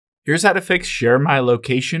Here's how to fix Share My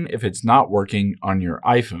Location if it's not working on your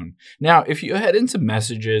iPhone. Now, if you head into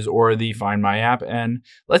Messages or the Find My app, and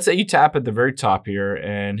let's say you tap at the very top here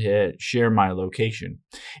and hit Share My Location.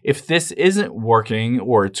 If this isn't working,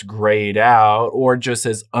 or it's grayed out, or just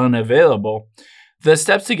says unavailable, the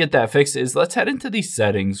steps to get that fixed is let's head into the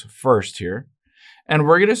settings first here, and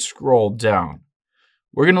we're going to scroll down.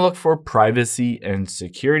 We're going to look for privacy and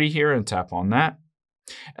security here and tap on that.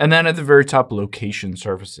 And then at the very top, location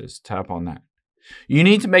services, tap on that. You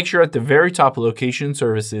need to make sure at the very top, location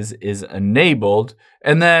services is enabled.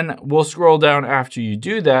 And then we'll scroll down after you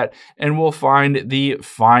do that and we'll find the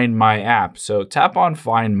Find My app. So tap on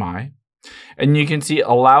Find My and you can see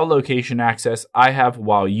allow location access I have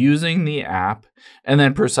while using the app, and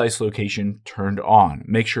then precise location turned on.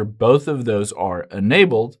 Make sure both of those are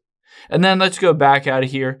enabled. And then let's go back out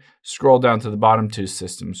of here, scroll down to the bottom to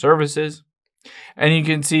System Services. And you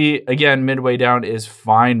can see, again, midway down is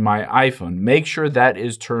Find My iPhone. Make sure that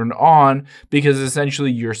is turned on because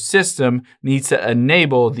essentially your system needs to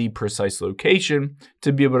enable the precise location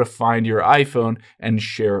to be able to find your iPhone and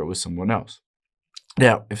share it with someone else.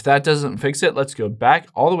 Now, if that doesn't fix it, let's go back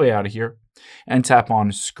all the way out of here and tap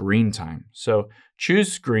on Screen Time. So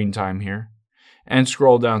choose Screen Time here and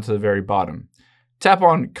scroll down to the very bottom. Tap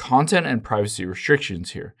on Content and Privacy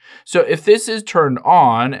Restrictions here. So if this is turned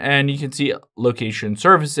on, and you can see Location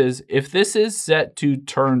Services, if this is set to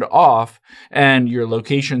turned off and your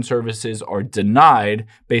location services are denied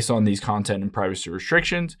based on these content and privacy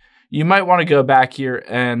restrictions, you might want to go back here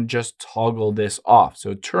and just toggle this off.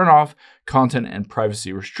 So turn off content and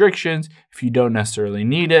privacy restrictions if you don't necessarily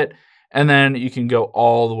need it, and then you can go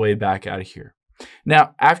all the way back out of here.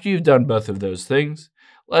 Now, after you've done both of those things,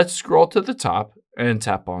 let's scroll to the top and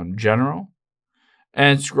tap on General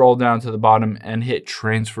and scroll down to the bottom and hit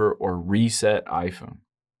Transfer or Reset iPhone.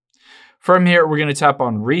 From here, we're going to tap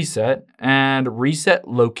on Reset and reset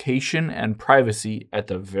location and privacy at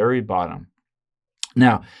the very bottom.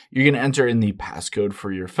 Now, you're going to enter in the passcode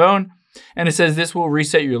for your phone, and it says this will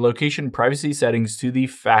reset your location privacy settings to the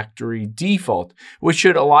factory default, which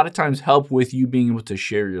should a lot of times help with you being able to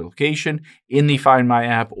share your location in the Find My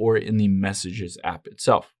app or in the Messages app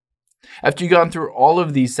itself. After you've gone through all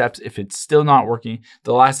of these steps, if it's still not working,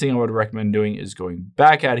 the last thing I would recommend doing is going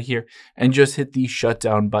back out of here and just hit the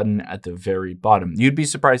shutdown button at the very bottom. You'd be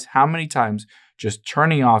surprised how many times just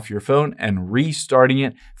turning off your phone and restarting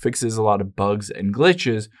it fixes a lot of bugs and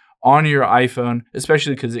glitches on your iPhone,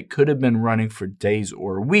 especially because it could have been running for days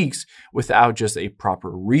or weeks without just a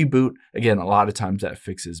proper reboot. Again, a lot of times that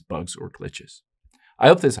fixes bugs or glitches. I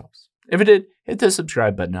hope this helps. If it did, hit the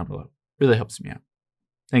subscribe button down below. Really helps me out.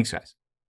 Thanks, guys.